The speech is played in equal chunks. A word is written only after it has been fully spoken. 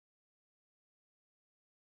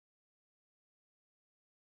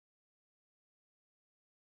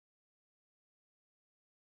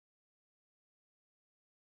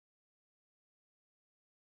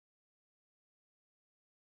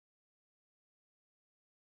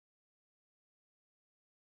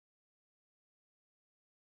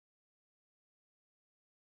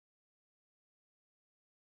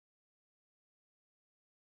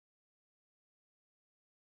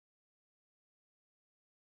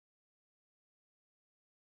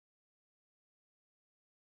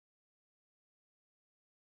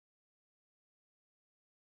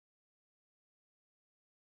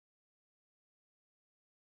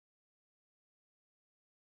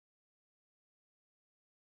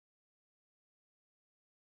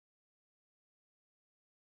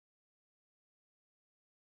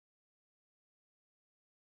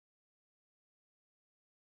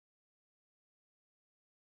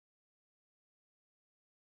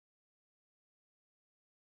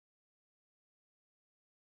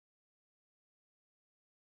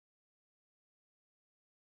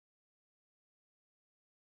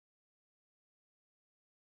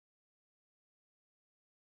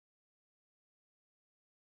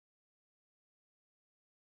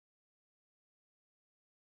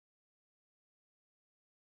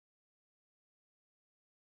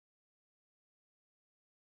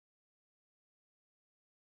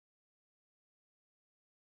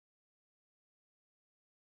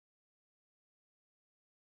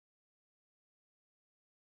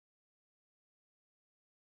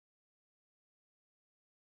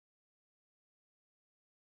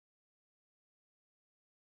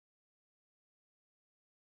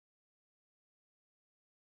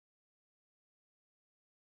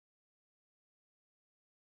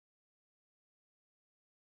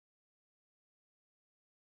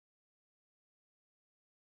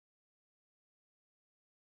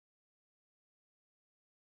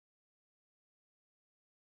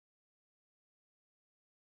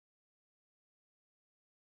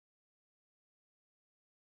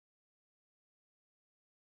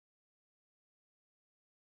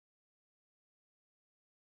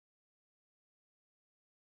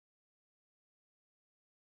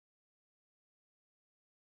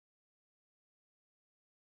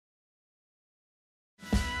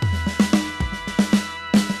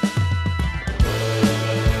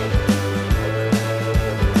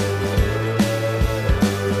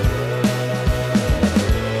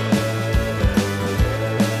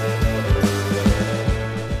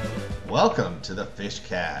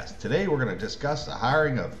Fishcast. Today we're going to discuss the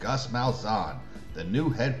hiring of Gus Malzahn, the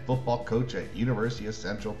new head football coach at University of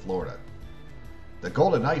Central Florida. The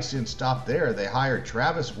Golden Knights didn't stop there. They hired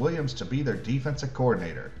Travis Williams to be their defensive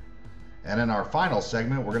coordinator. And in our final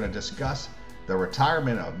segment, we're going to discuss the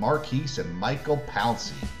retirement of Marquise and Michael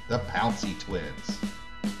Pouncey, the Pouncey twins.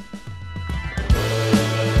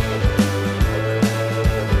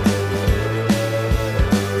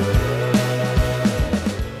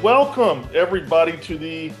 Welcome, everybody, to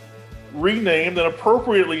the renamed and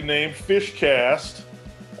appropriately named Fishcast.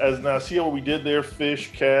 As now, see what we did there?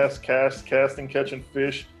 Fishcast, casting, catching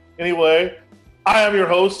fish. Anyway, I am your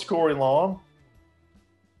host, Corey Long,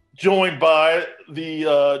 joined by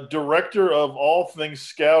the director of all things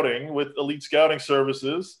scouting with Elite Scouting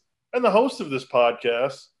Services and the host of this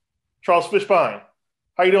podcast, Charles Fishbein.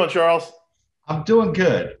 How you doing, Charles? I'm doing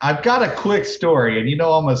good. I've got a quick story, and you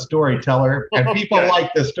know I'm a storyteller, and people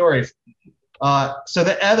like the stories. So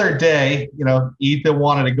the other day, Ethan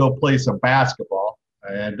wanted to go play some basketball,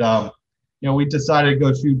 and we decided to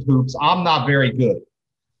go shoot hoops. I'm not very good.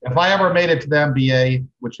 If I ever made it to the NBA,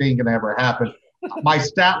 which ain't gonna ever happen, my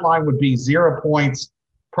stat line would be 0 points,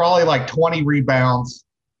 probably like 20 rebounds,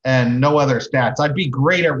 and no other stats. I'd be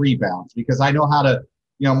great at rebounds because I know how to.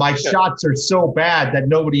 My shots are so bad that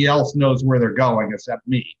nobody else knows where they're going except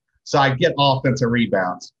me. So I get offensive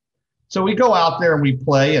rebounds. So we go out there and we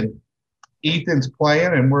play, and Ethan's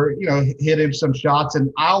playing, and we're, hitting some shots.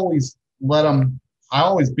 And I always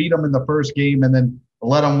beat him in the first game and then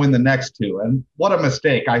let him win the next two. And what a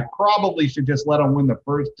mistake. I probably should just let him win the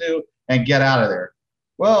first two and get out of there.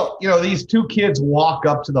 Well, these two kids walk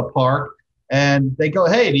up to the park and they go,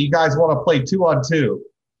 "Hey, do you guys want to play 2-on-2?"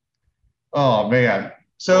 Oh, man.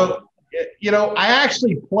 So, I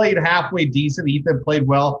actually played halfway decent. Ethan played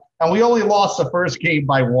well. And we only lost the first game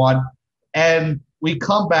by 1. And we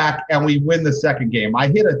come back and we win the second game. I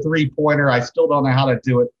hit a 3-pointer. I still don't know how to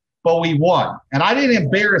do it. But we won. And I didn't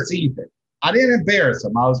embarrass Ethan. I didn't embarrass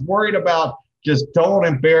him. I was worried about just don't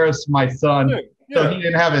embarrass my son so he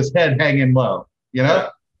didn't have his head hanging low,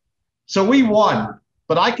 So we won.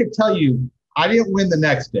 But I could tell you, I didn't win the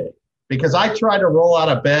next day because I tried to roll out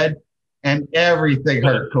of bed. And everything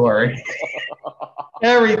hurt, Corey.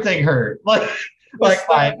 Everything hurt.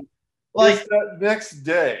 That next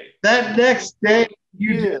day. That next day,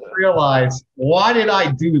 you just realize, why did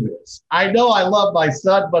I do this? I know I love my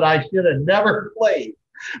son, but I should have never played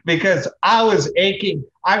because I was aching.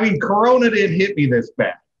 I mean, Corona didn't hit me this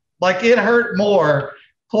bad. It hurt more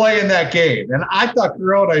playing that game. And I thought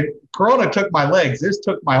Corona took my legs. This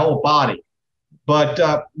took my whole body.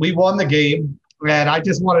 But we won the game. And I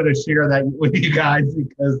just wanted to share that with you guys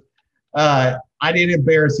because I didn't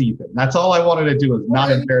embarrass Ethan. That's all I wanted to do is not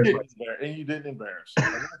embarrass myself. And you didn't embarrass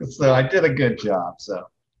him. So I did a good job.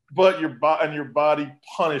 But your body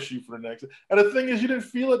punished you for the next. And the thing is, you didn't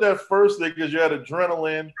feel it that first day because you had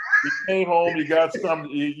adrenaline. You came home, you got something,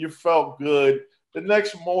 you felt good. The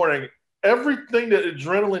next morning, everything that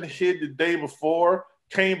adrenaline hid the day before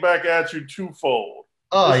came back at you twofold.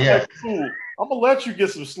 Oh, yeah. Cool. I'm going to let you get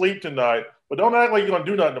some sleep tonight. But don't act like you're going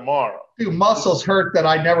to do nothing tomorrow. Dude, muscles hurt that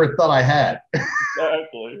I never thought I had.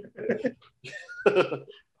 Exactly.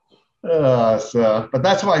 But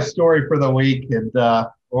that's my story for the week, and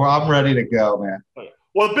I'm ready to go, man.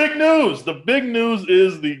 Well, the big news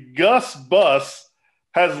is the Gus bus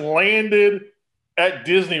has landed at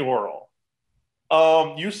Disney World.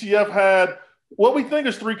 UCF had what we think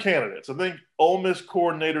is 3 candidates. I think Ole Miss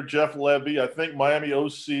coordinator Jeff Levy, I think Miami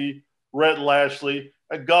OC Rhett Lashley,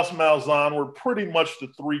 and Gus Malzahn were pretty much the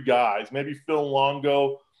 3 guys. Maybe Phil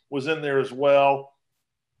Longo was in there as well.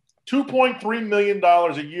 $2.3 million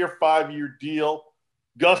a year, 5-year deal.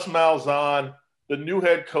 Gus Malzahn, the new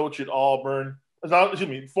head coach at Auburn.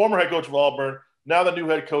 Former head coach of Auburn, now the new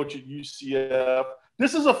head coach at UCF.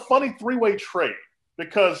 This is a funny 3-way trade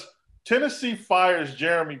because Tennessee fires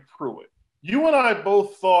Jeremy Pruitt. You and I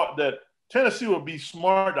both thought that Tennessee would be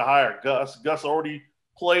smart to hire Gus. Gus already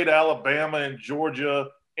played Alabama and Georgia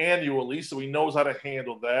annually, so he knows how to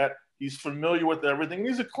handle that. He's familiar with everything.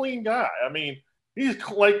 He's a clean guy. I mean, he's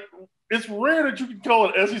it's rare that you can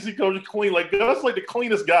call an SEC coach clean. Gus the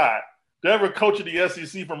cleanest guy to ever coach at the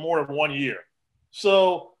SEC for more than 1 year.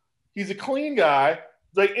 So he's a clean guy.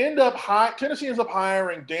 Tennessee ends up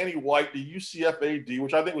hiring Danny White, the UCF AD,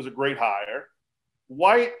 which I think was a great hire.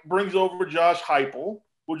 White brings over Josh Heupel,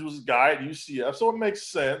 which was a guy at UCF, so it makes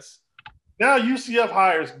sense. Now UCF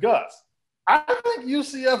hires Gus. I think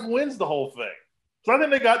UCF wins the whole thing. So I think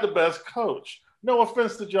they got the best coach. No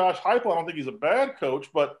offense to Josh Heupel. I don't think he's a bad coach,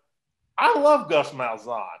 but I love Gus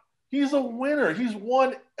Malzahn. He's a winner. He's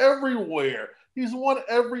won everywhere. He's won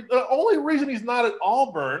every. The only reason he's not at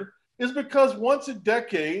Auburn is because once a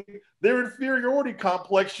decade, their inferiority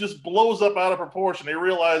complex just blows up out of proportion. They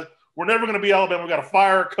realize we're never going to be Alabama. We got to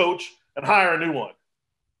fire a coach and hire a new one.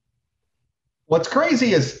 What's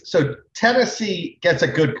crazy is so Tennessee gets a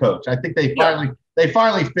good coach. I think they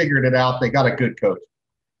finally figured it out. They got a good coach.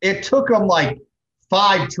 It took them like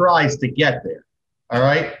 5 tries to get there. All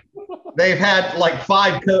right. They've had like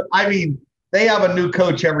 5 they have a new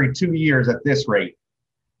coach every 2 years at this rate.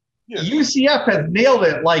 Yeah. UCF has nailed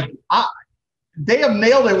it. They have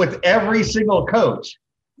nailed it with every single coach.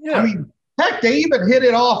 Yeah. I mean, heck, they even hit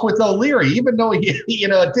it off with O'Leary, even though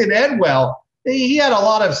it didn't end well. He had a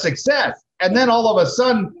lot of success. And then all of a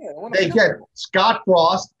sudden, they get Scott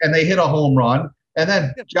Frost and they hit a home run. And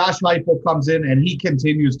then Josh Heupel comes in and he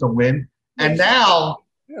continues to win. And now,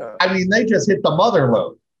 they just hit the mother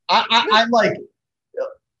load. I'm like,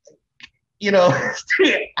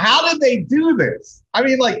 how did they do this? I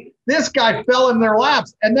mean, like, this guy fell in their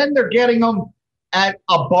laps, and then they're getting them at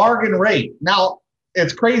a bargain rate. Now,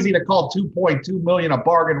 it's crazy to call $2.2 million a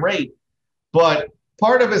bargain rate, but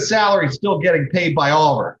part of his salary is still getting paid by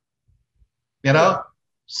Auburn.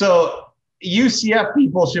 So UCF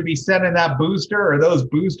people should be sending that booster or those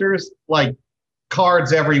boosters like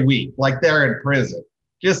cards every week, like they're in prison.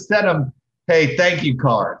 Just send them, hey, thank you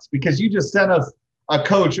cards, because you just sent us a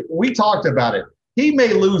coach. We talked about it. He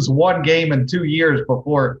may lose 1 game in 2 years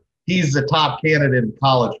before he's the top candidate in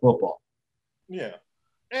college football. Yeah.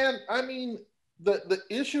 And I mean, the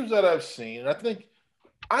issues that I've seen, I think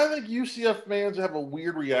UCF fans have a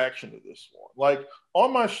weird reaction to this one. Like,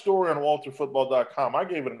 on my story on walterfootball.com, I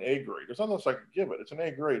gave it an A grade. There's nothing else I could give it. It's an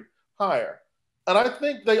A grade higher. And I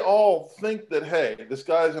think they all think that, hey, this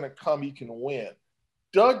guy's going to come, he can win.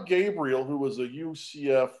 Doug Gabriel, who was a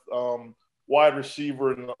UCF wide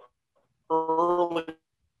receiver in the early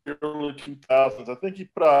 2000s, I think he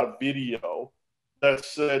put out a video that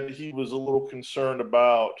said he was a little concerned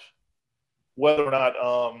about whether or not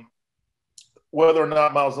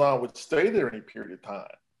Malzahn would stay there any period of time.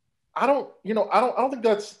 I don't think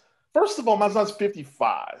that's, first of all, Malzahn's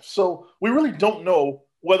 55. So we really don't know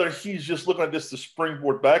whether he's just looking at this to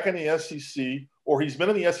springboard back in the SEC, or he's been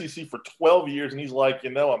in the SEC for 12 years and he's like,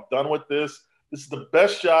 I'm done with this. This is the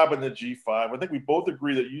best job in the G5. I think we both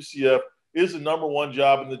agree that UCF is the number 1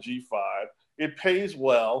 job in the G5. It pays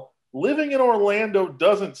well. Living in Orlando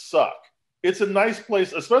doesn't suck. It's a nice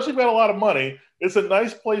place, especially if you have a lot of money. It's a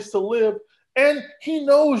nice place to live. And he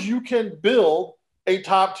knows you can build a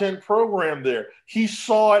top 10 program there. He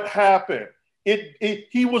saw it happen.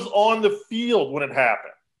 He was on the field when it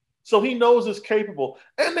happened. So he knows it's capable.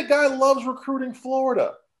 And the guy loves recruiting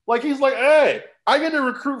Florida. Like, he's like, hey, I get to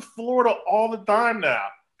recruit Florida all the time now.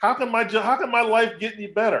 How can my life get any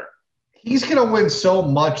better? He's going to win so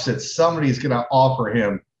much that somebody's going to offer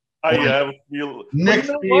him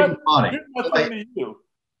next money. Here's my thing to you.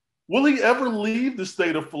 Will he ever leave the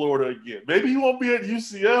state of Florida again? Maybe he won't be at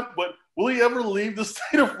UCF, but will he ever leave the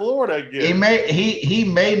state of Florida again? He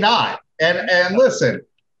may not. And listen,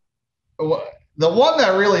 the one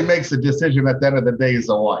that really makes the decision at the end of the day is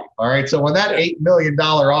the wife. All right. So when that $8 million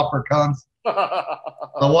offer comes, the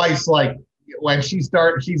wife's like, when she's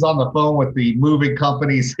on the phone with the moving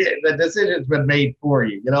companies, the decision's been made for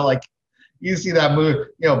you. Like, you see that move,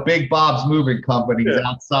 Big Bob's moving companies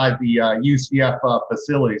outside the UCF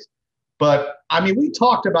facilities. But I mean, we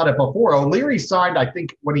talked about it before. O'Leary signed, I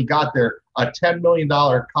think, when he got there, a $10 million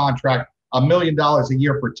contract, $1 million a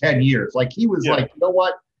year for 10 years. Like, he was like, you know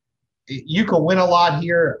what? You can win a lot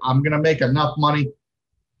here. I'm going to make enough money.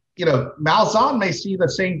 Malzahn may see the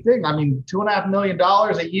same thing. I mean, $2.5 million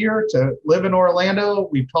a year to live in Orlando.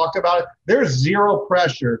 We've talked about it. There's zero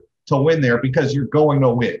pressure to win there because you're going to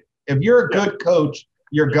win. If you're a good coach,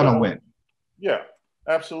 you're going to win. Yeah,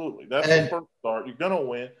 absolutely. That's the first start. You're going to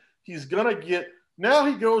win. He's going to get – now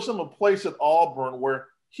he goes from a place at Auburn where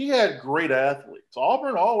he had great athletes.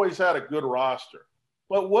 Auburn always had a good roster.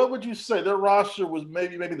 But what would you say? Their roster was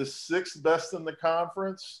maybe the 6th best in the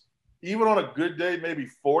conference. Even on a good day, maybe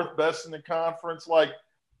 4th best in the conference. Like,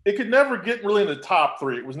 it could never get really in the top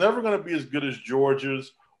 3. It was never going to be as good as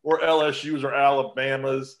Georgia's or LSU's or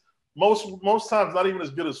Alabama's. Most times not even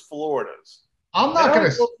as good as Florida's. I'm not going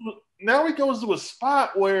to – Now he goes to a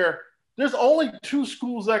spot where there's only 2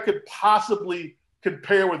 schools that could possibly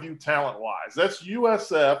compare with you talent-wise. That's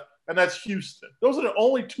USF and that's Houston. Those are the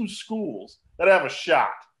only 2 schools that have a shot.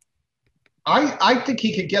 I think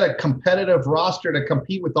he could get a competitive roster to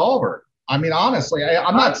compete with Auburn. I mean, honestly,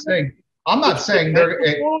 I'm not saying they're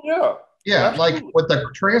like with the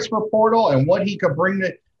transfer portal and what he could bring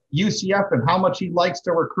to UCF and how much he likes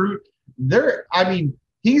to recruit.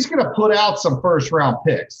 he's going to put out some first round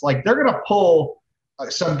picks. Like they're going to pull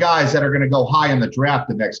some guys that are going to go high in the draft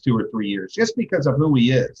the next 2 or 3 years just because of who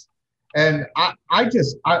he is. And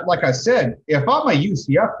like I said, if I'm a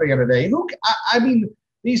UCF fan today, I mean,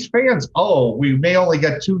 these fans, we may only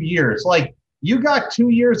get 2 years. Like you got 2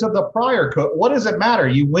 years of the prior coach. What does it matter?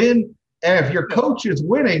 You win. And if your coach is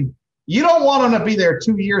winning, you don't want them to be there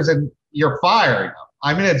 2 years and you're firing them.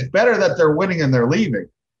 I mean, it's better that they're winning and they're leaving,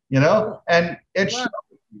 and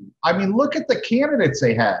I mean, look at the candidates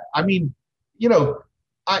they had. I mean, you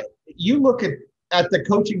look at the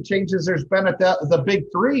coaching changes there's been at the big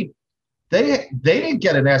three. They didn't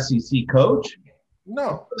get an SEC coach.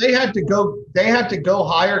 No, they had to go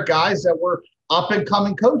hire guys that were up and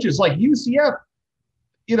coming coaches like UCF.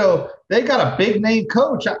 They got a big name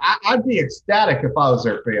coach. I'd be ecstatic if I was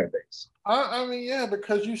their fan base. I mean, yeah,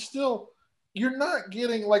 because you're not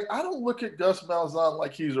getting like, I don't look at Gus Malzahn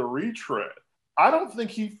like he's a retread. I don't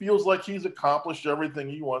think he feels like he's accomplished everything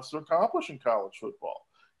he wants to accomplish in college football.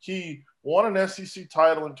 He won an SEC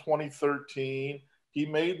title in 2013. He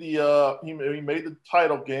made the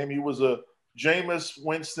title game. He was a Jameis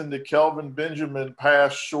Winston to Kelvin Benjamin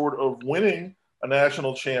pass short of winning a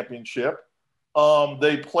national championship.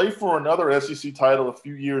 They play for another SEC title a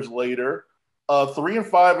few years later.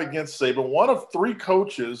 3-5 against Saban. One of 3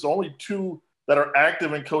 coaches, only 2 that are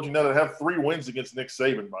active in coaching now that have 3 wins against Nick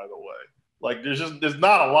Saban, by the way. Like there's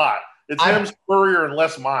not a lot. It's him, Spurrier, and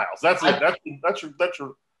Les Miles. That's it. That's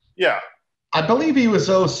your yeah. I believe he was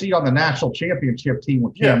OC on the national championship team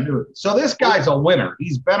with Cam Newton. So this guy's a winner.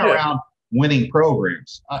 He's been around winning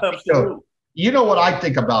programs. Absolutely. You know what I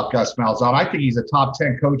think about Gus Malzahn? I think he's a top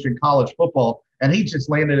 10 coach in college football, and he just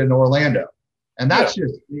landed in Orlando. And that's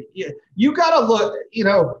just you got to look.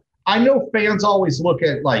 I know fans always look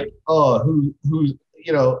at like, who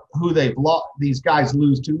they've lost. These guys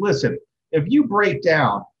lose to. Listen, if you break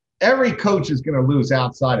down, every coach is going to lose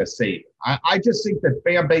outside of Saban. I just think that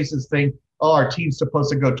fan bases think, our team's supposed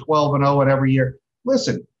to go 12-0 in every year.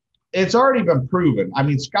 Listen, it's already been proven. I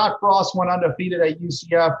mean, Scott Frost went undefeated at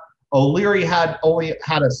UCF. O'Leary only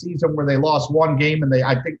had a season where they lost 1 game, and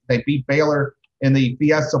I think they beat Baylor in the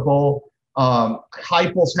Fiesta Bowl.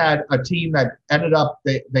 Heupels had a team that ended up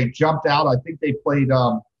they jumped out. I think they played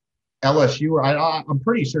LSU. I'm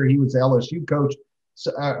pretty sure he was the LSU coach.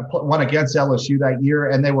 Went against LSU that year,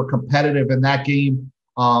 and they were competitive in that game,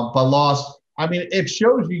 but lost. I mean, it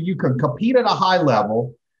shows you can compete at a high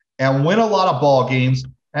level and win a lot of ball games.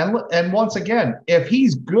 And once again, if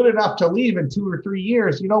he's good enough to leave in 2 or 3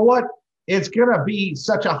 years, you know what? It's going to be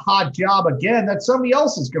such a hot job again that somebody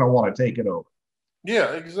else is going to want to take it over.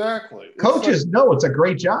 Yeah, exactly. Coaches know it's a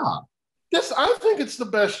great job. I think it's the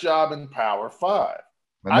best job in Power 5.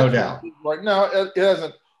 No doubt. Right now, it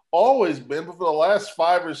hasn't always been, but for the last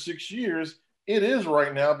 5 or 6 years, it is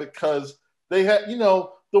right now because they had,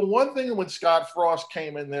 the one thing when Scott Frost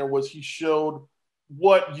came in there was he showed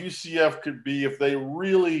what UCF could be if they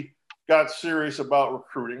really got serious about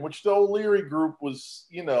recruiting, which the O'Leary group was,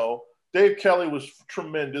 Dave Kelly was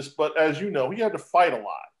tremendous, but as you know, he had to fight a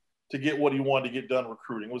lot to get what he wanted to get done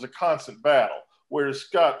recruiting. It was a constant battle, whereas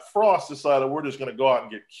Scott Frost decided we're just going to go out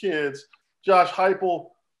and get kids. Josh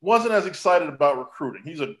Heupel wasn't as excited about recruiting.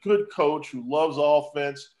 He's a good coach who loves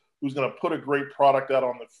offense, who's going to put a great product out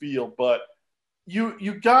on the field, but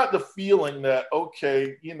you got the feeling that,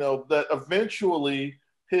 that eventually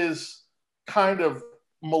his kind of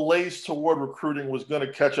malaise toward recruiting was going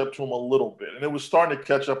to catch up to him a little bit. And it was starting to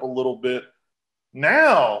catch up a little bit.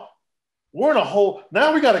 Now we're in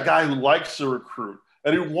now we got a guy who likes to recruit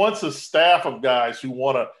and who wants a staff of guys who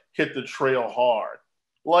want to hit the trail hard.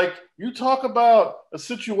 Like you talk about a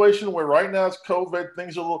situation where right now it's COVID,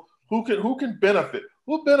 things are who can benefit?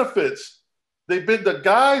 Who benefits? They've been the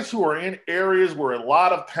guys who are in areas where a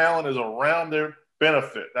lot of talent is around their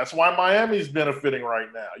benefit. That's why Miami's benefiting right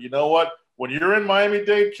now. You know what? When you're in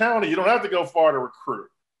Miami-Dade County, you don't have to go far to recruit.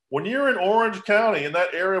 When you're in Orange County, in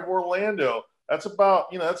that area of Orlando, that's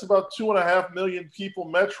about 2.5 million people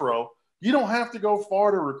metro. You don't have to go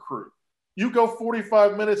far to recruit. You go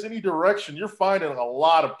 45 minutes any direction, you're finding a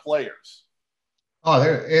lot of players. Oh,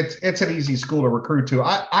 it's an easy school to recruit to.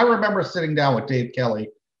 I remember sitting down with Dave Kelly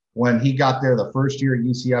when he got there the first year at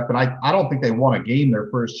UCF, and I don't think they won a game their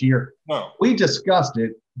first year. No. We discussed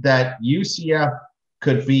it that UCF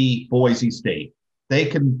could be Boise State. They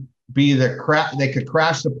can be they could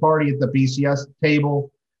crash the party at the BCS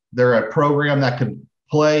table. They're a program that can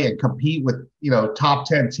play and compete with top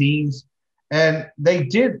 10 teams. And they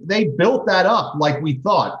built that up like we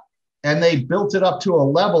thought. And they built it up to a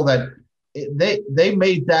level that they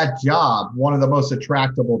made that job one of the most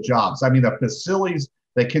attractable jobs. I mean, the facilities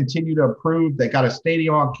They continue to improve. They got a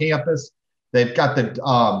stadium on campus. They've got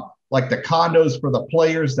the like the condos for the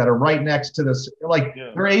players that are right next to this. Like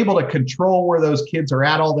they're able to control where those kids are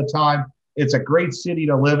at all the time. It's a great city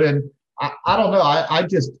to live in. I don't know.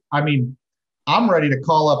 I mean, I'm ready to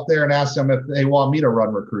call up there and ask them if they want me to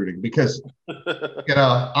run recruiting because,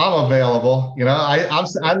 I'm available.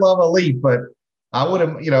 I love Elite, but I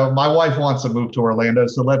wouldn't, my wife wants to move to Orlando,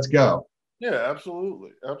 so let's go. Yeah,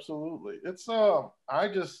 absolutely. Absolutely. It's, I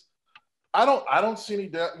don't see any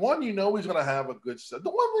doubt. One, he's going to have a good set.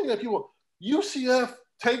 The one thing that UCF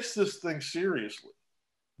takes this thing seriously.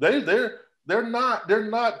 They're not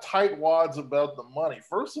tightwads about the money.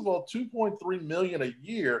 First of all, $2.3 million a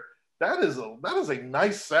year. That is a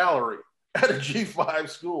nice salary at a G5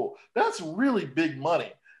 school. That's really big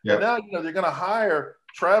money. Yep. And now they're going to hire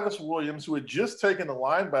Travis Williams, who had just taken the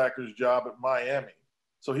linebacker's job at Miami.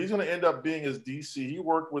 So he's going to end up being his DC. He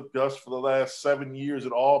worked with Gus for the last 7 years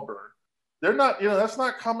at Auburn. They're not, that's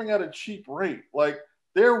not coming at a cheap rate. Like,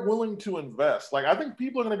 they're willing to invest. Like, I think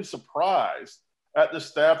people are going to be surprised at the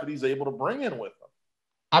staff that he's able to bring in with him.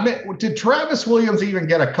 I mean, did Travis Williams even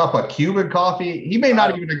get a cup of Cuban coffee? He may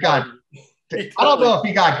not even have got – I don't know if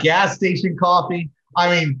he got gas station coffee. I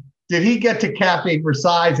mean, did he get to Cafe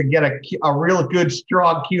Versailles and get a real good,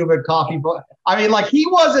 strong Cuban coffee? I mean, like, he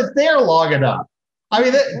wasn't there long enough. I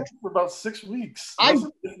mean, for about 6 weeks. I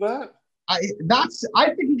think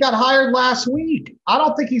he got hired last week. I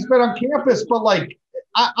don't think he's been on campus, but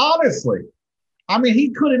honestly, I mean,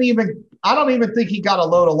 he couldn't even. I don't even think he got a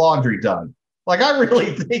load of laundry done. Like, I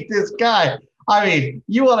really think this guy. I mean,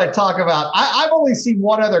 you want to talk about? I've only seen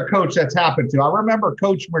one other coach that's happened to. I remember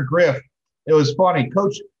Coach McGriff. It was funny.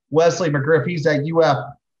 Coach Wesley McGriff. He's at UF.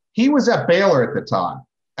 He was at Baylor at the time,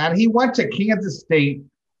 and he went to Kansas State.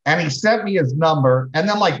 And he sent me his number. And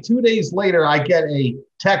then 2 days later, I get a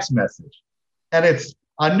text message. And it's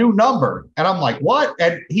a new number. And I'm like, what?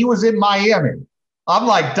 And he was in Miami. I'm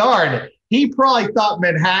like, darn. He probably thought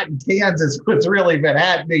Manhattan, Kansas was really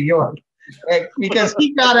Manhattan, New York. Because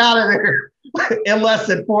he got out of there in less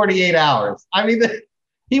than 48 hours. I mean,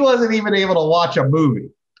 he wasn't even able to watch a movie.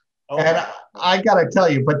 Oh. And I got to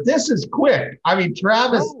tell you, but this is quick. I mean,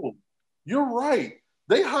 Travis. No, you're right.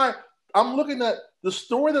 I'm looking at the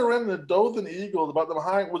story that ran in the Dothan Eagle about them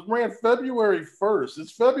hiring ran February 1st.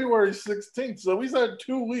 It's February 16th, so he's had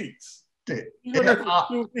 2 weeks. He's been there for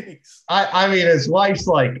 2 weeks. I mean, his wife's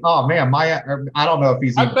like, oh man, I don't know if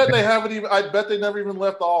he's. I bet they never even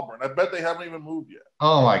left Auburn. I bet they haven't even moved yet.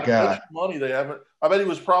 Oh my God. Money they haven't. I bet he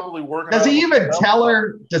was probably working. Does he even tell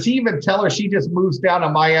her? Does he even tell her she just moves down to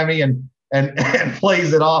Miami and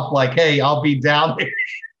plays it off like, hey, I'll be down there.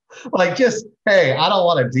 Hey, I don't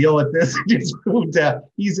want to deal with this. Just moved down.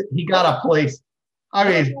 He got a place. I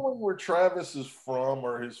mean, knowing where Travis is from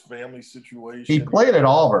or his family situation. He played at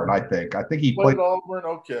Auburn, I think. I think he played at Auburn.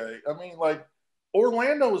 Okay. I mean,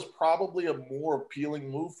 Orlando is probably a more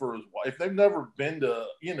appealing move for his wife. They've never been to,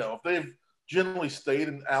 if they've generally stayed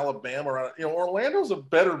in Alabama, Orlando's a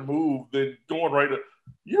better move than going right to.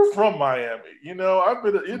 You're from Miami, I've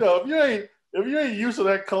been, if you ain't used to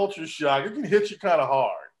that culture shock, it can hit you kind of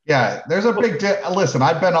hard. Yeah, there's a big listen,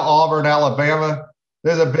 I've been to Auburn, Alabama.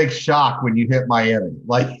 There's a big shock when you hit Miami.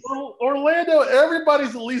 Orlando,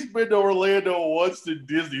 everybody's at least been to Orlando once to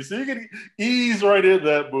Disney. So you can ease right in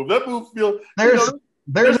that move. That move feels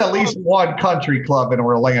there's at least one country club in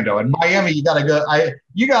Orlando. In Miami, you gotta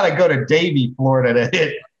go to Davie, Florida to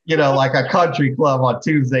hit, like a country club on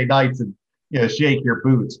Tuesday nights and shake your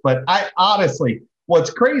boots. But I honestly, what's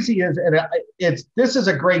crazy is, and this is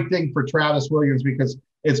a great thing for Travis Williams because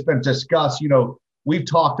it's been discussed. We've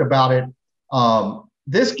talked about it.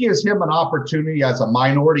 This gives him an opportunity as a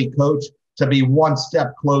minority coach to be one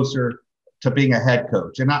step closer to being a head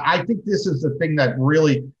coach. And I think this is the thing that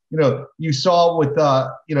really, you saw with,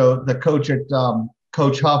 the coach at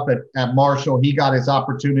Coach Huff at Marshall. He got his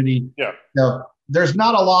opportunity. Yeah. There's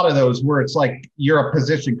not a lot of those where it's like you're a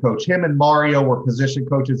position coach. Him and Mario were position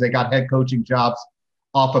coaches. They got head coaching jobs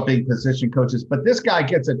off of being position coaches. But this guy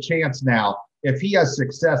gets a chance now. If he has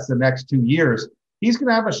success the next 2 years, he's going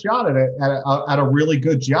to have a shot at a really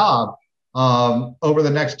good job over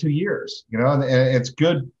the next 2 years. And it's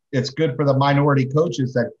good. It's good for the minority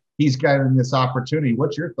coaches that he's getting this opportunity.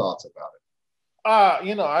 What's your thoughts about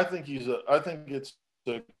it? I think it's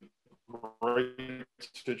a great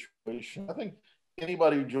situation. I think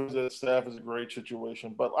anybody who joins that staff is a great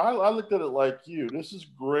situation. But I looked at it like you. This is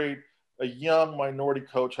great. A young minority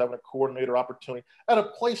coach having a coordinator opportunity at a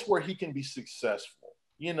place where he can be successful.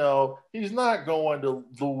 He's not going to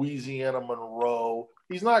Louisiana Monroe.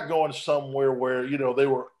 He's not going somewhere where, they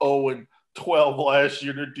were 0 12 last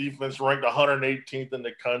year. Their defense ranked 118th in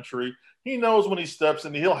the country. He knows when he steps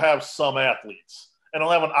in, he'll have some athletes, and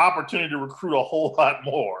he'll have an opportunity to recruit a whole lot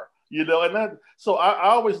more. And that. So I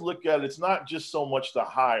always look at it. It's not just so much the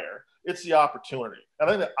hire; it's the opportunity. And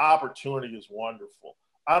I think the opportunity is wonderful.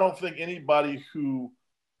 I don't think anybody who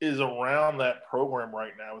is around that program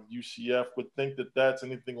right now with UCF would think that that's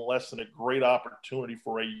anything less than a great opportunity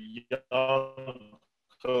for a young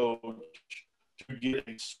coach to get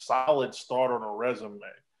a solid start on a resume,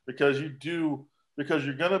 because you're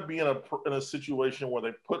going to be in a situation where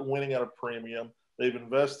they put winning at a premium, they've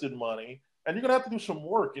invested money, and you're going to have to do some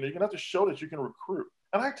work. You're going to have to show that you can recruit.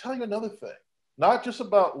 And I tell you another thing, not just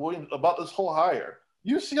about Williams, about this whole hire.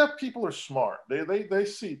 UCF people are smart.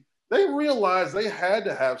 They realized they had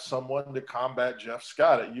to have someone to combat Jeff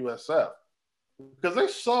Scott at USF, because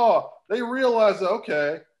they realized that,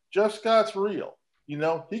 okay, Jeff Scott's real. He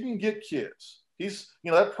can get kids.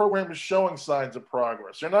 That program is showing signs of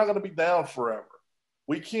progress. They're not going to be down forever.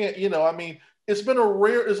 We can't, it's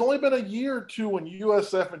only been a year or two when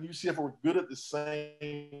USF and UCF were good at the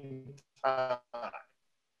same time.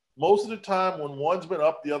 Most of the time when one's been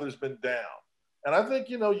up, the other's been down. And I think,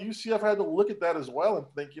 UCF had to look at that as well and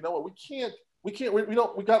think, you know what,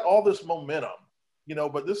 we got all this momentum,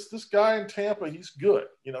 but this guy in Tampa, he's good.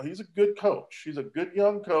 He's a good coach. He's a good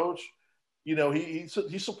young coach.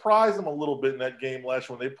 He surprised them a little bit in that game last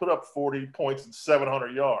year when they put up 40 points and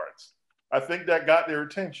 700 yards. I think that got their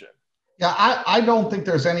attention. Yeah, I don't think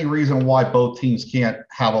there's any reason why both teams can't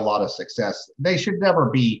have a lot of success. They should never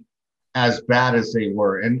be as bad as they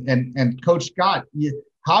were. And Coach Scott,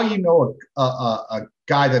 how a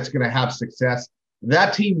guy that's going to have success?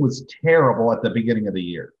 That team was terrible at the beginning of the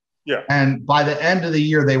year. Yeah. And by the end of the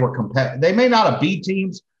year, they were competitive. They may not have beat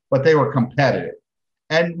teams, but they were competitive.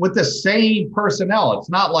 And with the same personnel, it's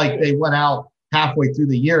not like they went out halfway through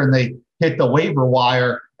the year and they hit the waiver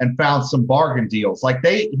wire and found some bargain deals. Like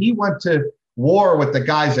he went to war with the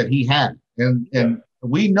guys that he had. And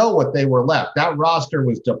we know what they were left. That roster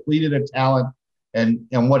was depleted of talent. And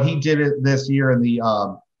what he did this year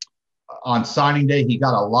on signing day, he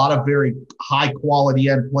got a lot of very high quality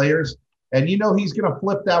end players. And he's going to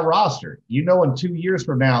flip that roster. In 2 years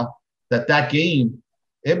from now that game,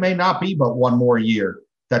 it may not be but one more year,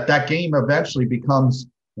 that game eventually becomes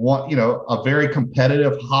a very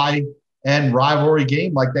competitive high end rivalry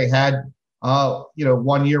game like they had 1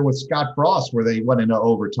 year with Scott Frost where they went into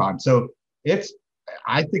overtime. So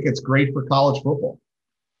I think it's great for college football.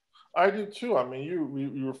 I do too. I mean,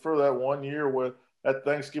 you refer to that 1 year at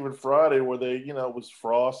Thanksgiving Friday where they, it was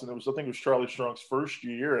Frost, and I think it was Charlie Strunk's first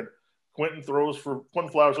year, and Quentin Flowers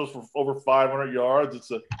throws for over 500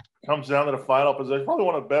 yards. Comes down to the final possession. Probably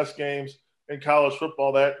one of the best games in college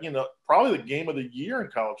football probably the game of the year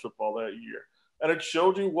in college football that year. And it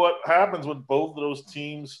showed you what happens when both of those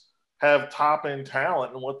teams have top end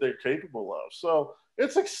talent and what they're capable of. So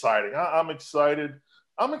it's exciting. I'm excited.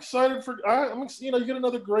 I'm excited you get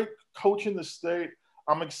another great coach in the state.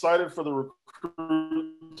 I'm excited for the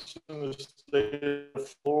recruits in the state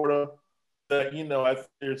of Florida that, I think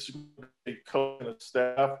it's a coach and a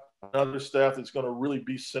staff, another staff that's going to really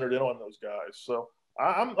be centered in on those guys. So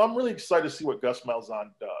I'm really excited to see what Gus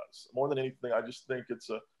Malzahn does. More than anything, I just think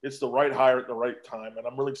it's the right hire at the right time, and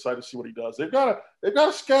I'm really excited to see what he does. They've got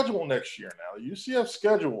a schedule next year now. The UCF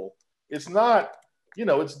schedule, it's not,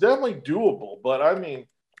 it's definitely doable, but I mean,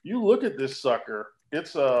 you look at this sucker,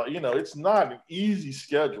 it's it's not an easy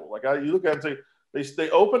schedule. Like you look at it and say they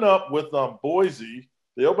open up with Boise.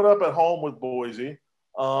 They open up at home with Boise.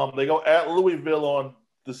 They go at Louisville on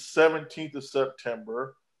the 17th of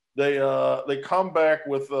September. They come back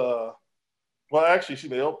with they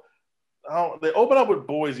open up with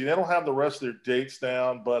Boise. They don't have the rest of their dates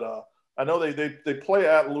down, but I know they play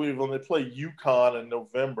at Louisville and they play UConn in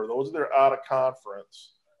November. Those are their out of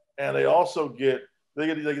conference, and they also get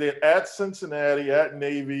at Cincinnati, at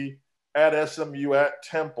Navy, at SMU, at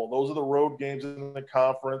Temple. Those are the road games in the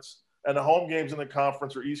conference, and the home games in the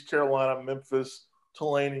conference are East Carolina, Memphis,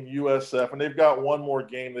 Tulane, and USF. And they've got one more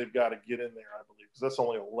game they've got to get in there, I believe, because that's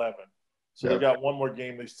only 11. So they've got one more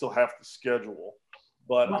game they still have to schedule.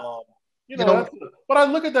 But but I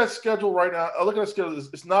look at that schedule right now. I look at that schedule.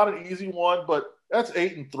 It's not an easy one, but that's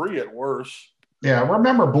 8-3 at worst. Yeah,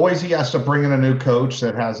 remember Boise has to bring in a new coach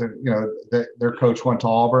that hasn't, their coach went to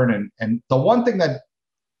Auburn. And the one thing that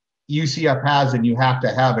UCF has and you have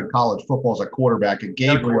to have in college football is a quarterback. And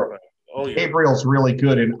Gabriel, Gabriel's really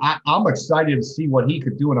good. And I'm excited to see what he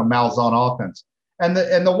could do in a Malzahn offense. And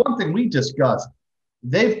the one thing we discussed,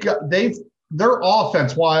 their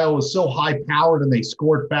offense, while it was so high powered and they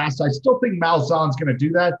scored fast, I still think Malzahn's going to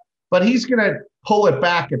do that. but he's going to pull it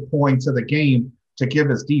back at points of the game to give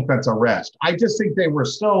his defense a rest. I just think they were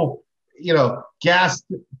so, gassed,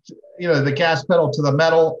 the gas pedal to the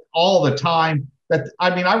metal all the time.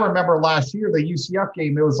 I remember last year, the UCF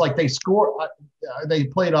game, it was like they scored, they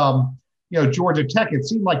played, Georgia Tech. It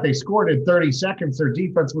seemed like they scored in 30 seconds. Their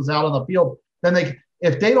defense was out on the field. Then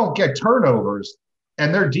if they don't get turnovers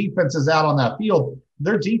and their defense is out on that field,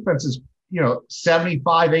 their defense is,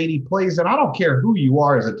 75, 80 plays. And I don't care who you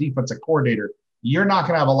are as a defensive coordinator, you're not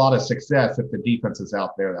going to have a lot of success if the defense is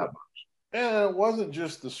out there that much. And it wasn't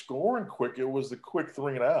just the scoring quick; it was the quick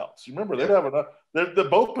 3 and outs. You remember they'd have enough. The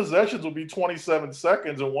both possessions would be 27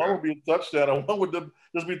 seconds, and one would be a touchdown, and one would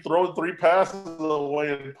just be throwing 3 passes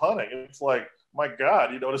away and punting. It's like, my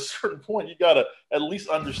God, at a certain point, you got to at least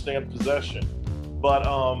understand possession. But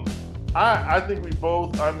I think we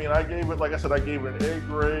both. I gave it, like I said, I gave it an A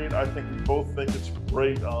grade. I think we both think it's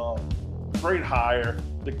great. Great hire.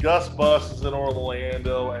 The Gus Bus is in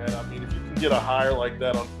Orlando, and if you can get a hire like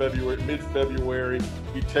that on mid-February,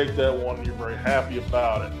 you take that one and you're very happy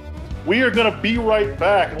about it. We are going to be right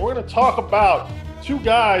back, and we're going to talk about 2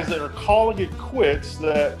 guys that are calling it quits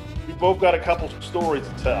that we both got a couple stories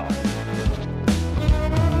to tell.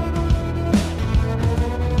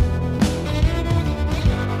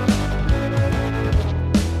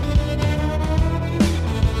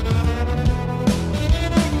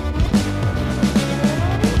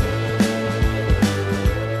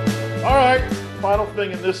 Final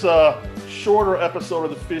thing in this shorter episode of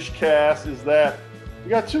the Fish Cast is that we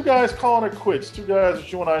got 2 guys calling it quits. 2 guys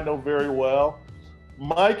that you and I know very well.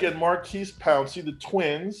 Mike and Maurkice Pouncey, the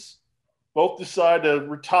twins, both decided to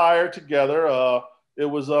retire together. It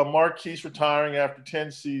was Maurkice retiring after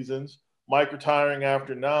 10 seasons, Mike retiring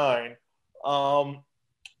after 9.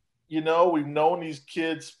 We've known these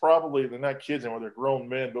kids probably, they're not kids anymore, they're grown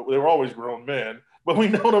men, but they were always grown men. But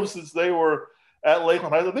we've known them since they were at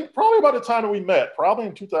Lakeland High. I think probably about the time that we met, probably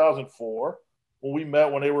in 2004, when we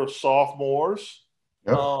met when they were sophomores.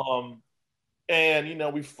 Yep.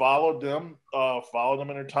 We followed them in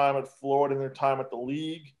their time at Florida and their time at the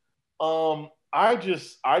league. I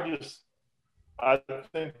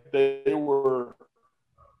think they were.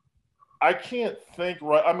 I can't think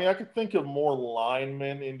right. I could think of more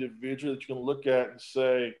linemen individually that you can look at and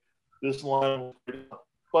say this line,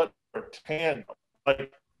 but tandem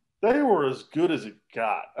like. They were as good as it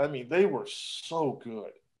got. They were so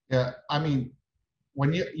good. Yeah,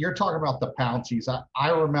 when you're talking about the Pounceys, I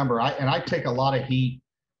remember, I take a lot of heat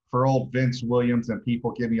for old Vince Williams, and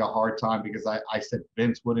people give me a hard time because I said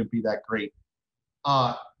Vince wouldn't be that great.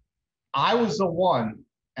 I was the one,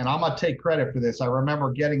 and I'm going to take credit for this. I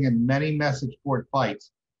remember getting in many message board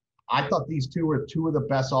fights. I thought these 2 were 2 of the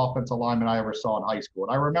best offensive linemen I ever saw in high school.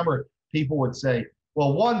 And I remember people would say,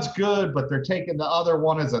 well, one's good, but they're taking the other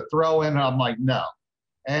one as a throw-in. And I'm like, no.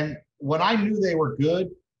 And when I knew they were good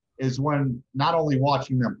is when not only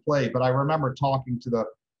watching them play, but I remember talking to the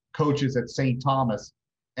coaches at St. Thomas,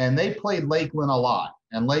 and they played Lakeland a lot.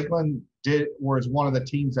 And Lakeland was one of the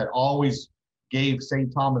teams that always gave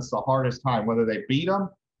St. Thomas the hardest time, whether they beat them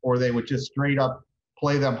or they would just straight up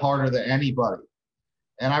play them harder than anybody.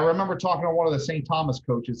 And I remember talking to one of the St. Thomas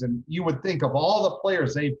coaches, and you would think of all the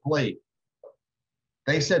players they played,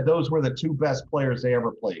 they said those were the 2 best players they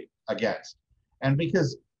ever played against. And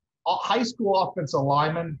because high school offensive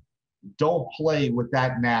linemen don't play with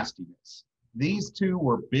that nastiness. These 2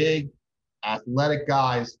 were big, athletic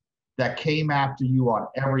guys that came after you on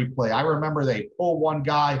every play. I remember they pull one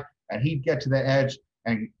guy and he'd get to the edge,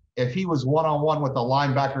 and if he was one-on-one with the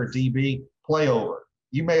linebacker or DB, play over.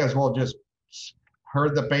 You may as well just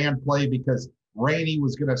heard the band play because Rainey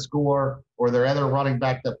was going to score, or their other running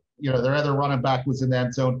back was in the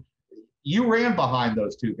end zone. You ran behind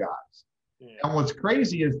those 2 guys. Yeah. And what's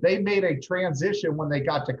crazy is they made a transition when they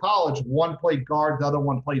got to college. One played guard, the other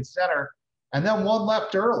one played center, and then one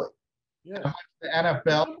left early. Yeah. The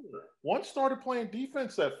NFL. One started playing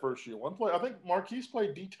defense that first year. I think Maurkice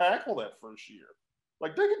played D tackle that first year.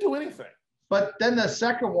 Like, they could do anything. But then the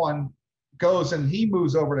second one goes and he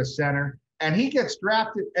moves over to center, and he gets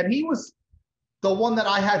drafted, and he was the one that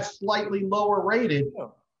I had slightly lower rated. Yeah.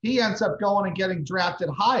 He ends up going and getting drafted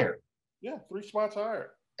higher. Yeah, 3 spots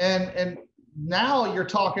higher. And now you're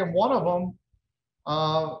talking one of them,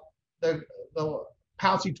 the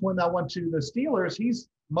Pouncey twin that went to the Steelers, he's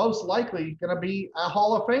most likely going to be a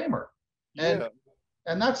Hall of Famer. Yeah.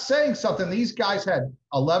 And that's saying something. These guys had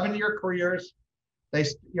 11-year careers. They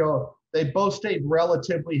both stayed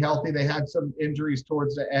relatively healthy. They had some injuries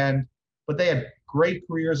towards the end, but they had great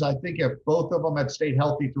careers. I think if both of them had stayed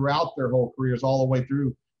healthy throughout their whole careers all the way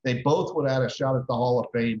through, they both would have had a shot at the Hall of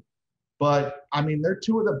Fame. But I mean, they're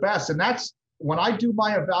two of the best. And that's when I do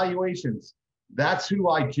my evaluations, that's who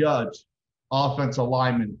I judge offensive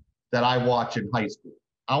linemen that I watch in high school.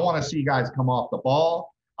 I want to see guys come off the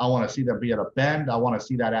ball. I want to see them be at a bend. I want to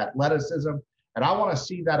see that athleticism. And I want to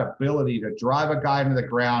see that ability to drive a guy into the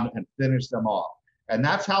ground and finish them off. And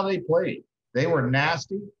that's how they played. They were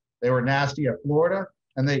nasty. They were nasty at Florida,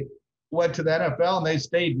 and they went to the NFL and they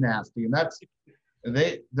stayed nasty.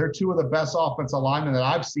 And they're two of the best offensive linemen that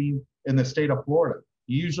I've seen in the state of Florida.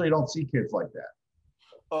 You usually don't see kids like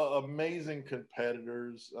that. Amazing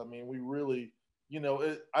competitors. I mean, we really,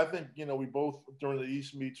 I think, we both, during the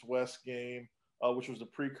East meets West game, which was the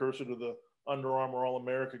precursor to the Under Armour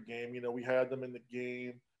All-America game, we had them in the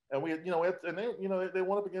game. And we had, and they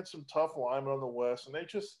went up against some tough linemen on the West, and they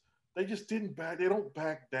just didn't back. They don't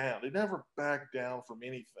back down. They never back down from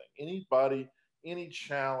anything, anybody, any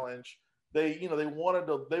challenge. They wanted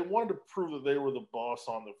to prove that they were the boss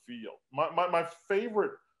on the field. My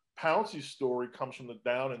favorite Pouncey story comes from the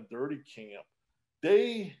Down and Dirty camp.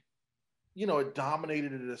 They, it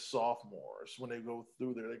dominated it as sophomores when they go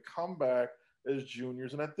through there. They come back as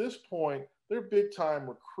juniors, and at this point, they're big time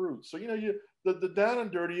recruits. So the Down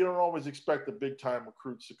and Dirty, you don't always expect the big time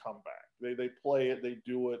recruits to come back. They play it, they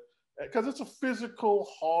do it because it's a physical,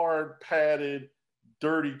 hard, padded,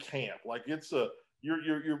 dirty camp. Like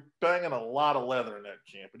you're banging a lot of leather in that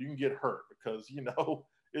camp, and you can get hurt because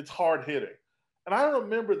it's hard hitting. And I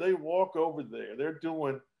remember they walk over there.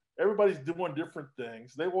 Everybody's doing different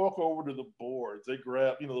things. They walk over to the boards. They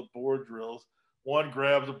grab the board drills. One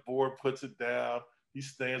grabs a board, puts it down. He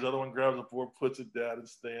stands. The other one grabs a board, puts it down, and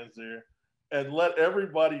stands there, and let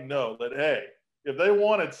everybody know that hey, if they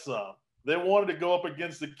wanted some, they wanted to go up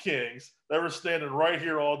against the Kings. They were standing right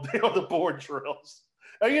here all day on the board drills.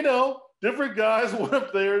 And, different guys went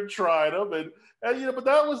up there and tried them. And but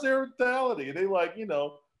that was their mentality. And they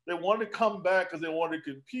they wanted to come back because they wanted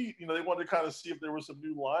to compete. They wanted to kind of see if there were some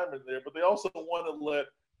new linemen there. But they also wanted to let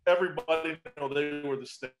everybody know they were the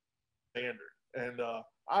standard. And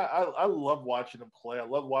I love watching them play. I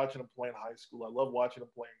love watching them play in high school. I love watching them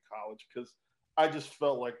play in college because I just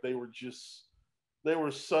felt like they were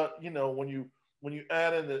such, when you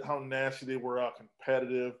add in how nasty they were, how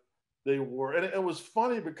competitive they were. And it was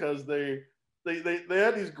funny because they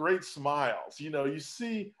had these great smiles. You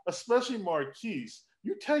see, especially Marquise,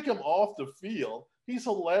 you take him off the field, he's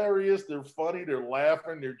hilarious. They're funny. They're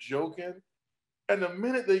laughing. They're joking. And the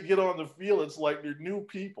minute they get on the field, it's like they're new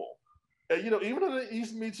people. And, even in the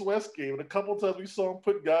East meets West game, and a couple of times we saw him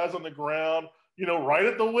put guys on the ground, right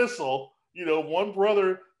at the whistle. One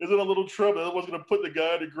brother is in a little trouble. The other one's going to put the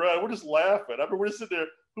guy on the ground. We're just laughing. I mean, we're just sitting there.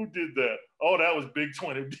 Who did that? Oh, that was Big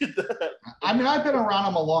Twin who did that. I mean, I've been around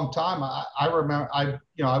him a long time. I remember I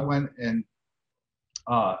went and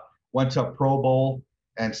went to a Pro Bowl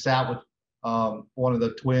and sat with one of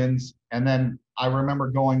the twins. And then I remember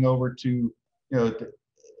going over to,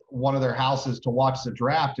 one of their houses to watch the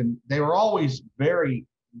draft. And they were always very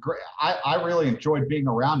great. I really enjoyed being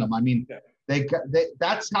around them. I mean,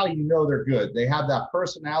 that's how they're good. They have that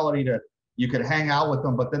personality you could hang out with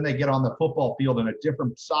them, but then they get on the football field and a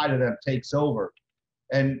different side of them takes over.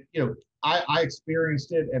 And, I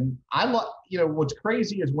experienced it. And what's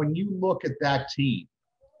crazy is when you look at that team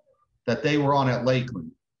that they were on at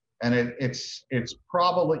Lakeland, and it's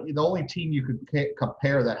probably the only team you could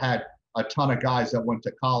compare that had a ton of guys that went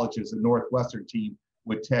to college is the Northwestern team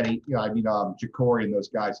with Teddy, Jacory and those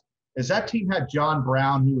guys. Is that team had John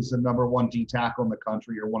Brown, who was the number one D tackle in the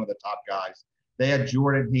country or one of the top guys. They had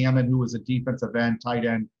Jordan Hammond, who was a defensive end, tight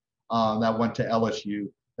end that went to LSU.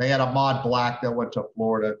 They had Ahmad Black that went to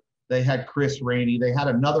Florida. They had Chris Rainey. They had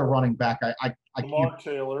another running back. Mark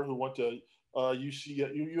Taylor, who went to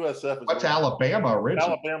USF. Went to Alabama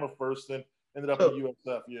originally. Alabama first, then ended up at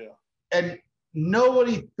USF, yeah. And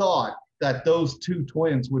nobody thought that those two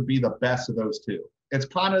twins would be the best of those two. It's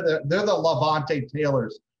kind of they're the Levante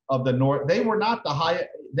Taylors of the North. They were not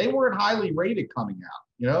they weren't highly rated coming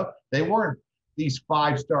out. They weren't these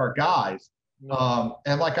 5-star guys. No.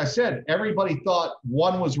 And like I said, everybody thought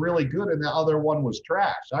one was really good and the other one was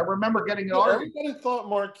trash. I remember getting an argument. Everybody thought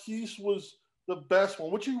Marquise was the best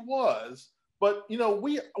one, which he was. But,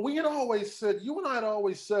 we had always said, you and I had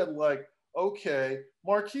always said, like, okay,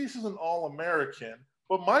 Marquise is an All-American,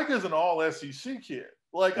 but Mike is an All-SEC kid.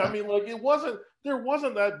 Like, I mean, like, there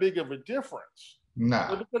wasn't that big of a difference.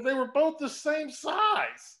 No. Because they were both the same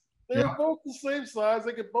size. They were both the same size.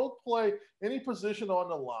 They could both play any position on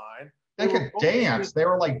the line. They could dance. They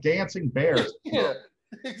were like dancing bears. Yeah,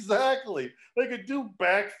 exactly. They could do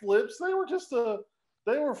backflips.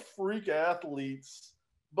 They were freak athletes.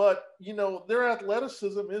 But, their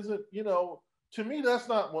athleticism isn't, to me, that's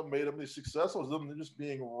not what made them be successful. It was them just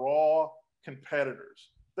being raw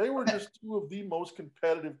competitors. They were just two of the most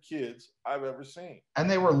competitive kids I've ever seen. And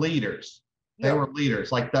they were leaders. They Yeah. were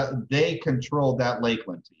leaders. Like they controlled that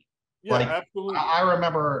Lakeland team. Yeah, like, absolutely. I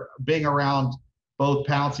remember being around both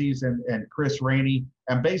Pouncey's and Chris Rainey,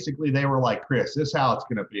 and basically they were like, Chris, this is how it's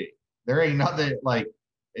going to be. There ain't nothing like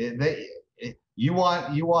you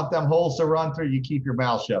want them holes to run through, you keep your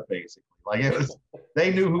mouth shut, basically. Like it was,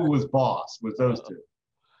 they knew who was boss, was those two.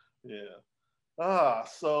 Yeah.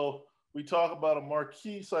 So we talk about a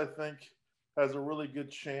Marquise, I think, has a really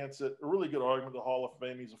good chance at a really good argument at the Hall of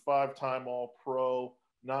Fame. He's a 5-time All-Pro,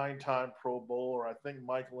 9-time Pro Bowler. I think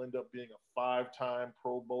Mike will end up being a 5-time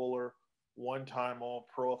Pro Bowler, 1-time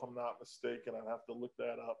All-Pro, if I'm not mistaken. I'd have to look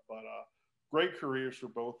that up. But great careers for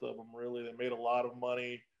both of them, really. They made a lot of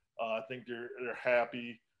money. I think they're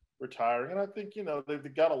happy retiring. And I think,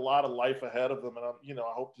 they've got a lot of life ahead of them. And,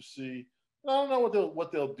 I hope to see – I don't know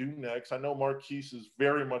what they'll do next. I know Marquise is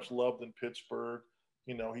very much loved in Pittsburgh.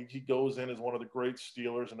 He goes in as one of the great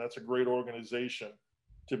Steelers, and that's a great organization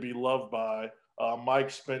to be loved by. Mike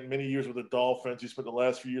spent many years with the Dolphins. He spent the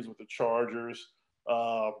last few years with the Chargers.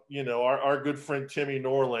 Our good friend Timmy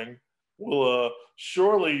Norling will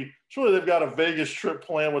surely they've got a Vegas trip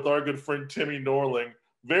planned with our good friend Timmy Norling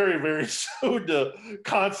very, very soon to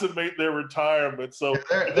consummate their retirement. So if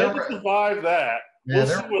they can survive that, we'll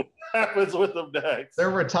see what happens with them next.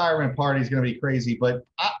 Their retirement party is going to be crazy, but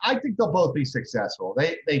I think they'll both be successful.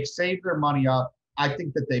 They've saved their money up. I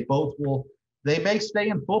think that they both will. They may stay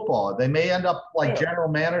in football. They may end up like general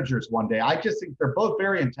managers one day. I just think they're both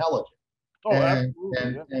very intelligent. Oh,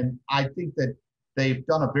 absolutely. And I think that they've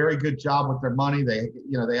done a very good job with their money. They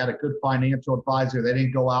had a good financial advisor. They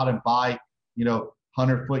didn't go out and buy,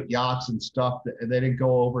 100-foot yachts and stuff. They didn't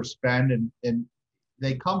go overspend, and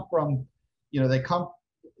they come from,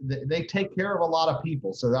 they take care of a lot of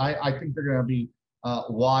people. So I think they're going to be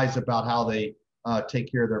wise about how they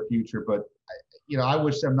take care of their future. But, I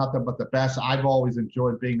wish them nothing but the best. I've always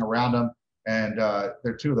enjoyed being around them, and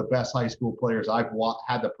they're two of the best high school players I've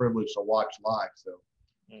had the privilege to watch live.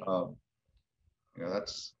 So,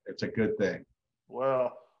 it's a good thing.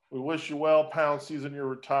 Well, we wish you well, Pouncey's, in your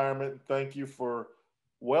retirement. And thank you for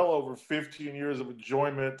well over 15 years of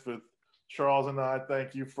enjoyment with Charles and I.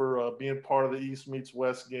 Thank you for being part of the East Meets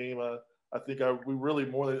West game. I think I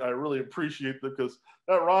really appreciate it, because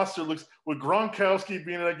that roster looks, with Gronkowski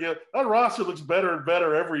being in that game, that roster looks better and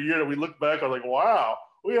better every year that we look back. I'm like, wow,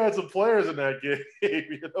 we had some players in that game.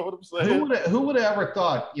 You know what I'm saying? Who would have ever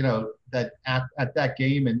thought, that at that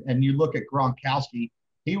game, and you look at Gronkowski,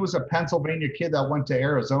 he was a Pennsylvania kid that went to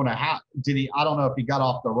Arizona. How did he? I don't know if he got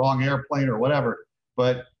off the wrong airplane or whatever,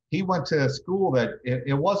 but he went to a school that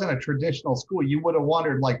it wasn't a traditional school. You would have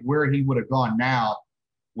wondered like where he would have gone now,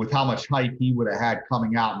 with how much hype he would have had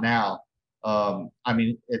coming out now.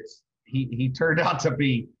 He turned out to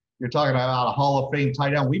be, you're talking about a Hall of Fame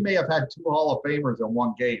tight end. We may have had 2 Hall of Famers in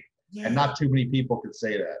one game, and not too many people could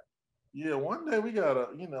say that. Yeah, one day we gotta,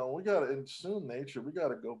 in soon nature, we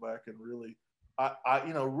gotta go back and really,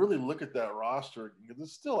 really look at that roster, because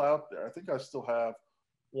it's still out there. I think I still have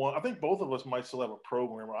one. I think both of us might still have a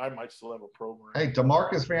program, or I might still have a program. Hey,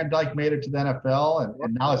 DeMarcus Van Dyke made it to the NFL,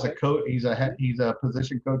 and now as a coach, he's a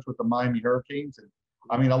position coach with the Miami Hurricanes. And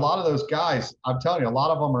I mean, a lot of those guys, I'm telling you, a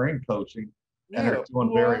lot of them are in coaching and are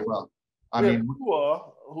doing very well. I mean,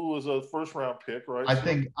 who was a first-round pick, right? I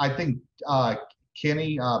think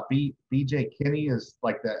Kinney, BJ Kinney is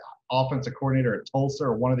like the offensive coordinator at Tulsa,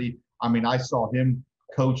 or one of the. I mean, I saw him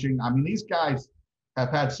coaching. I mean, these guys have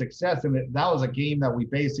had success, and that was a game that we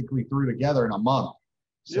basically threw together in a month.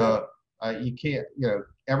 So you can't,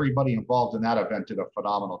 everybody involved in that event did a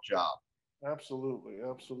phenomenal job. Absolutely.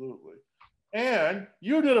 And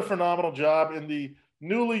you did a phenomenal job in the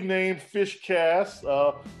newly named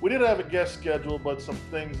Fishcast. We did have a guest scheduled, but some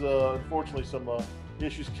things, unfortunately, some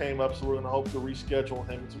issues came up, so we're going to hope to reschedule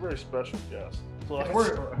him. It's a very special guest. So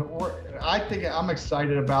I think I'm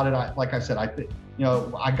excited about it. Like I said, I think,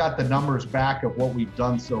 I got the numbers back of what we've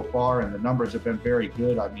done so far, and the numbers have been very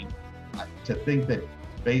good. I mean, to think that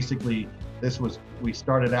basically we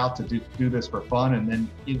started out to do this for fun, and then,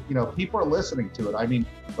 people are listening to it. I mean,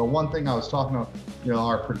 the one thing I was talking to,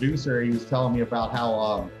 our producer, he was telling me about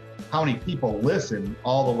how many people listen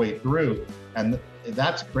all the way through, and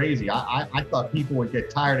that's crazy. I thought people would get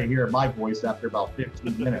tired of hearing my voice after about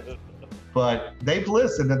 15 minutes. But they've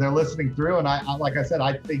listened, and they're listening through. And I like I said,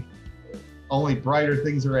 I think only brighter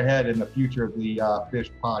things are ahead in the future of the Fish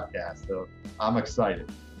podcast. So I'm excited.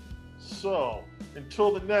 So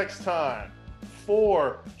until the next time,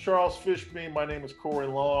 for Charles Fishbein, my name is Corey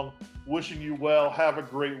Long. Wishing you well. Have a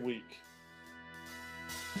great week.